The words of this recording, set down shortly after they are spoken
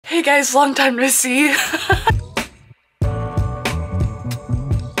Hey guys, long time no see.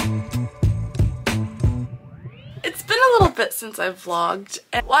 It's been a little bit since I've vlogged.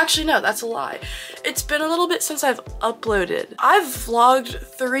 Well, actually no, that's a lie. It's been a little bit since I've uploaded. I've vlogged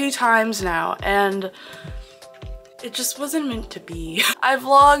 3 times now and it just wasn't meant to be. I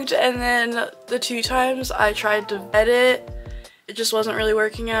vlogged and then the 2 times I tried to edit, it just wasn't really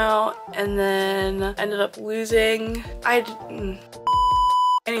working out, and then ended up losing.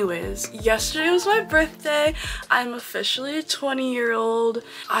 Anyways, yesterday was my birthday. I'm officially a 20-year-old.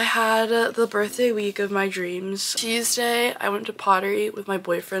 I had the birthday week of my dreams. Tuesday, I went to pottery with my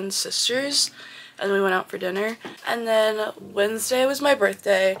boyfriend's sisters and we went out for dinner. And then Wednesday was my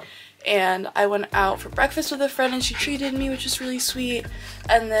birthday and I went out for breakfast with a friend and she treated me, which is really sweet.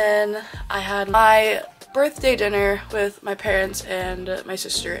 And then I had my birthday dinner with my parents and my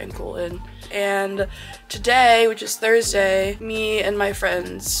sister and Colton. And today, which is Thursday, me and my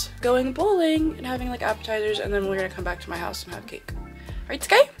friends going bowling and having like appetizers, and then we're gonna come back to my house and have cake. Right,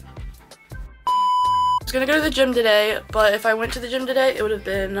 Sky? I was gonna go to the gym today, but if I went to the gym today, it would have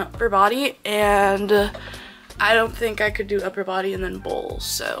been upper body, and I don't think I could do upper body and then bowl,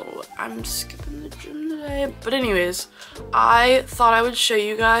 so I'm skipping the gym today. But anyways, I thought I would show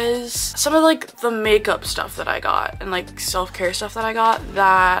you guys some of like the makeup stuff that I got and like self-care stuff that I got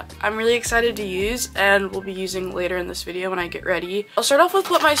that I'm really excited to use and will be using later in this video when I get ready. I'll start off with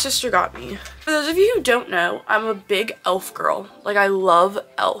what my sister got me. For those of you who don't know, I'm a big e.l.f. girl. Like, I love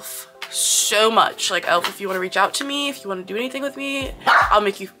e.l.f. so much. Like, e.l.f., if you want to reach out to me, if you want to do anything with me, I'll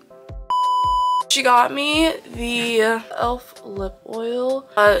make you. She got me the e.l.f. lip oil.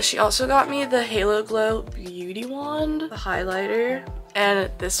 She also got me the Halo Glow Beauty Wand, the highlighter.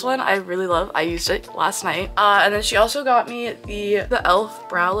 And this one I really love. I used it last night. And then she also got me the e.l.f.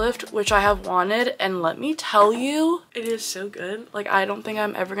 brow lift, which I have wanted. And let me tell you, it is so good. Like, I don't think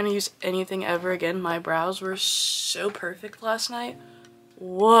I'm ever gonna use anything ever again. My brows were so perfect last night.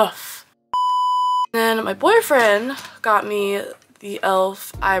 Woof. Then my boyfriend got me the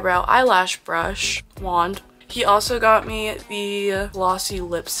e.l.f. eyebrow eyelash brush wand. He also got me the glossy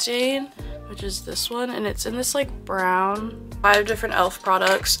lip stain, which is this one, and it's in this like brown. 5 different e.l.f.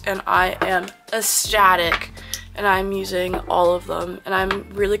 products, and I am ecstatic, and I'm using all of them, and I'm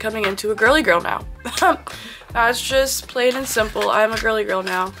really coming into a girly girl now. That's just plain and simple. I'm a girly girl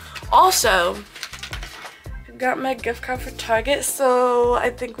now. Also, got my gift card for Target, so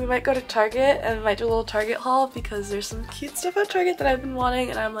I think we might go to Target and might do a little Target haul because there's some cute stuff at Target that I've been wanting,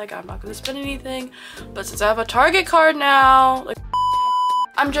 and I'm like, I'm not gonna spend anything, but since I have a Target card now, like,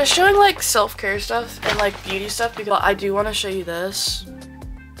 I'm just showing like self-care stuff and like beauty stuff because I do want to show you this.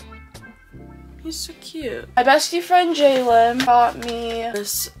 He's so cute. My bestie friend Jalen got me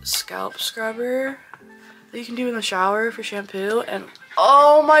this scalp scrubber that you can do in the shower for shampoo, and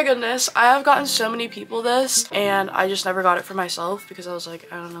oh my goodness, I have gotten so many people this and I just never got it for myself because I was like,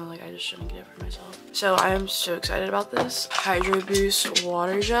 I don't know, like I just shouldn't get it for myself. So I am so excited about this. Hydro Boost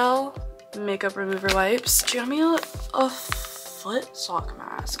water gel, makeup remover wipes. She got me a foot sock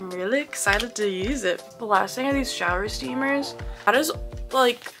mask. I'm really excited to use it. The last thing are these shower steamers. That is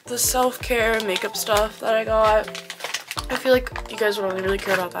like the self-care makeup stuff that I got. I feel like you guys would only really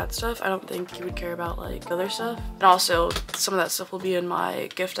care about that stuff. I don't think you would care about like other stuff. And also some of that stuff will be in my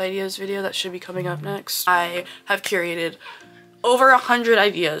gift ideas video that should be coming up next. I have curated over 100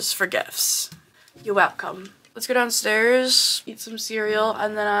 ideas for gifts. You're welcome. Let's go downstairs, eat some cereal,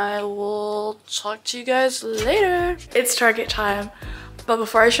 and then I will talk to you guys later. It's Target time. But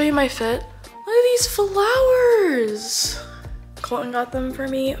before I show you my fit, look at these flowers. Colton got them for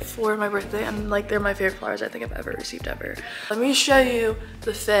me for my birthday, and like they're my favorite flowers I think I've ever received ever. Let me show you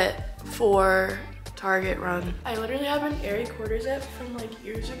the fit for Target run. I literally have an Airy quarter zip from like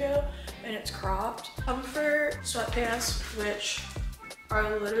years ago and it's cropped. Comfort sweatpants, which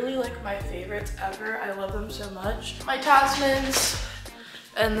are literally like my favorites ever. I love them so much. My Tasmans,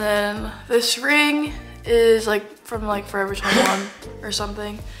 and then this ring is like from like Forever 21 or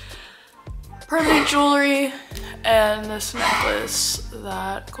something. Permanent jewelry, and this necklace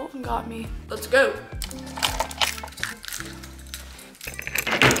that Colton got me. Let's go.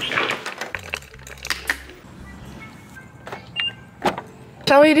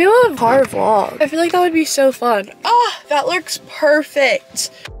 Shall we do a car vlog? I feel like that would be so fun. Ah, that looks perfect.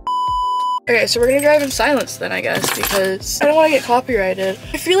 Okay, so we're gonna drive in silence then, I guess, because I don't want to get copyrighted.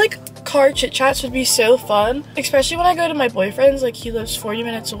 I feel like car chit chats would be so fun, especially when I go to my boyfriend's. Like, he lives 40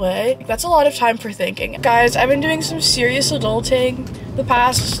 minutes away. Like, that's a lot of time for thinking. Guys, I've been doing some serious adulting the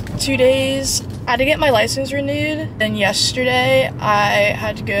past 2 days. I had to get my license renewed, and yesterday I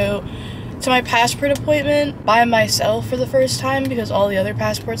had to go to my passport appointment by myself for the first time because all the other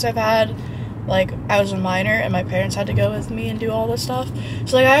passports I've had, like, I was a minor and my parents had to go with me and do all this stuff.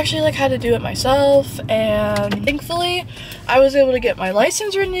 So, like, I actually, like, had to do it myself, and thankfully, I was able to get my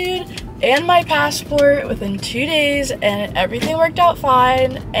license renewed and my passport within 2 days, and everything worked out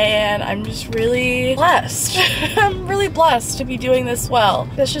fine, and I'm just really blessed. I'm really blessed to be doing this well.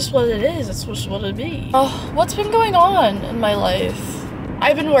 That's just what it is. That's just what it be. Oh, what's been going on in my life?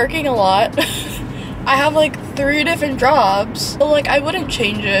 I've been working a lot. I have, like, 3 different jobs, but, like, I wouldn't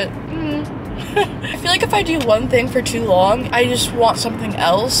change it. I feel like if I do one thing for too long, I just want something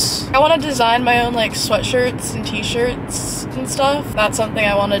else. I want to design my own, like, sweatshirts and t-shirts and stuff. That's something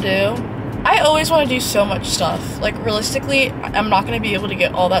I want to do. I always want to do so much stuff. Like, realistically, I'm not going to be able to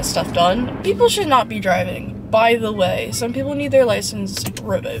get all that stuff done. People should not be driving, by the way. Some people need their license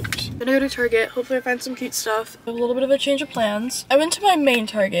revoked. I'm gonna go to Target. Hopefully I find some cute stuff. A little bit of a change of plans. I went to my main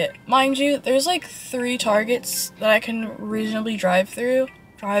Target. Mind you, there's like 3 Targets that I can reasonably drive to.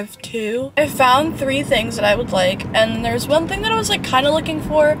 I found 3 things that I would like, and there's one thing that I was like kind of looking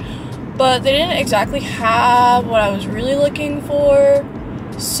for, but they didn't exactly have what I was really looking for,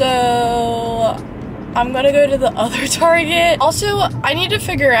 so I'm gonna go to the other Target. Also, I need to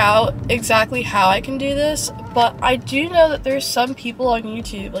figure out exactly how I can do this, but I do know that there's some people on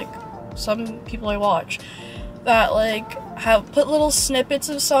YouTube, like some people I watch, that like have put little snippets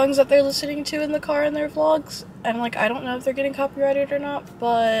of songs that they're listening to in the car in their vlogs, and like I don't know if they're getting copyrighted or not,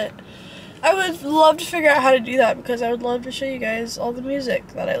 but I would love to figure out how to do that because I would love to show you guys all the music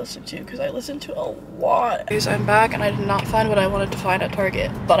that I listen to, because I listen to a lot. Guys, I'm back and I did not find what I wanted to find at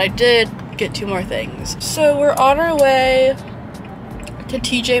Target, but I did get 2 more things. So we're on our way to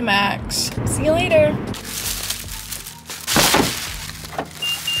TJ Maxx. See you later.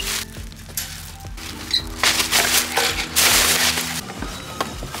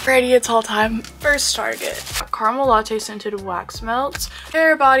 Alrighty, it's haul time. First Target. Caramel latte scented wax melts,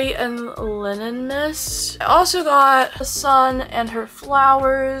 hair, body, and linen mist. I also got the sun and her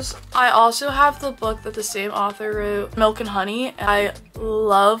flowers. I also have the book that the same author wrote, Milk and Honey. I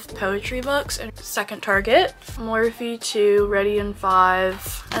love poetry books. And second Target, Morphe 2, Ready in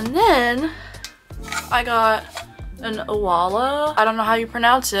 5. And then I got an Awala. I don't know how you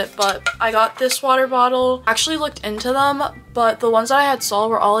pronounce it, but I got this water bottle. I actually looked into them, but the ones that I had saw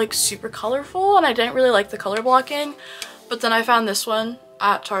were all like super colorful and I didn't really like the color blocking. But then I found this one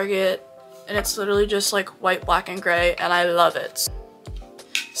at Target and it's literally just like white, black, and gray, and I love it.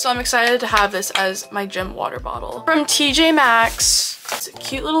 So I'm excited to have this as my gym water bottle. From TJ Maxx, it's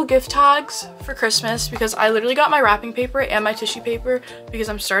cute little gift tags for Christmas because I literally got my wrapping paper and my tissue paper because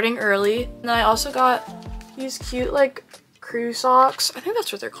I'm starting early. And then I also got these cute like crew socks. I think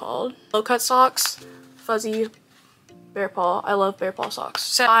that's what they're called. Low cut socks, fuzzy bear paw. I love bear paw socks.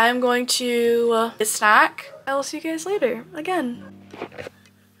 So I'm going to get a snack. I will see you guys later again.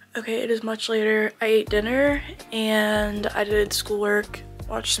 Okay, it is much later. I ate dinner and I did schoolwork,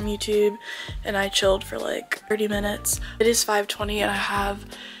 watched some YouTube, and I chilled for like 30 minutes. It is 5:20 and I have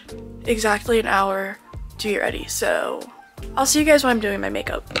exactly an hour to get ready. So I'll see you guys when I'm doing my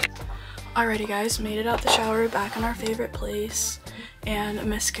makeup. Alrighty guys, made it out the shower, back in our favorite place, and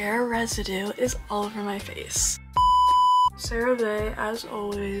mascara residue is all over my face. CeraVe, as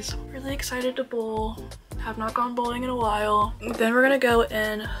always, really excited to bowl. Have not gone bowling in a while. Then we're gonna go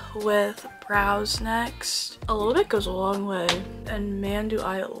in with brows next. A little bit goes a long way, and man do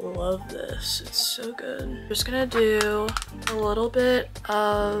I love this. It's so good. Just gonna do a little bit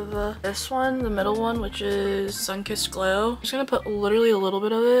of this one, the middle one, which is Sunkissed Glow. I'm just gonna put literally a little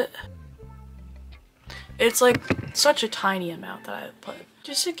bit of it. It's like such a tiny amount that I put.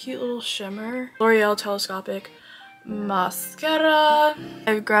 Just a cute little shimmer. L'Oreal Telescopic Mascara.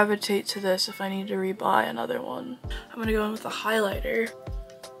 I gravitate to this if I need to rebuy another one. I'm gonna go in with a highlighter.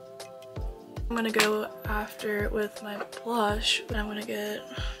 I'm gonna go after with my blush, and I'm gonna get,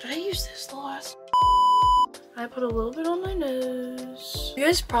 did I use this the last? I put a little bit on my nose. You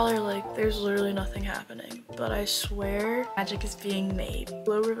guys probably are like, there's literally nothing happening, but I swear magic is being made.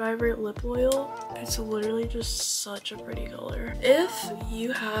 Glow Reviver lip oil. It's literally just such a pretty color. If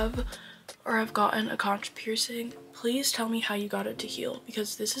you have or have gotten a conch piercing, please tell me how you got it to heal,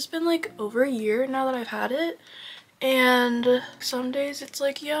 because this has been like over a year now that I've had it, and some days it's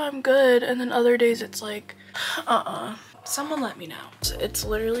like, yeah, I'm good, and then other days it's like, someone let me know. So it's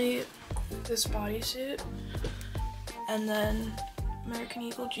literally this bodysuit and then American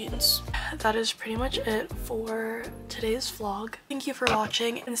Eagle jeans. That is pretty much it for today's vlog. Thank you for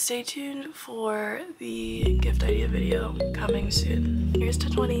watching, and stay tuned for the gift idea video coming soon. Here's to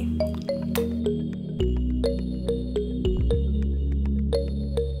 20.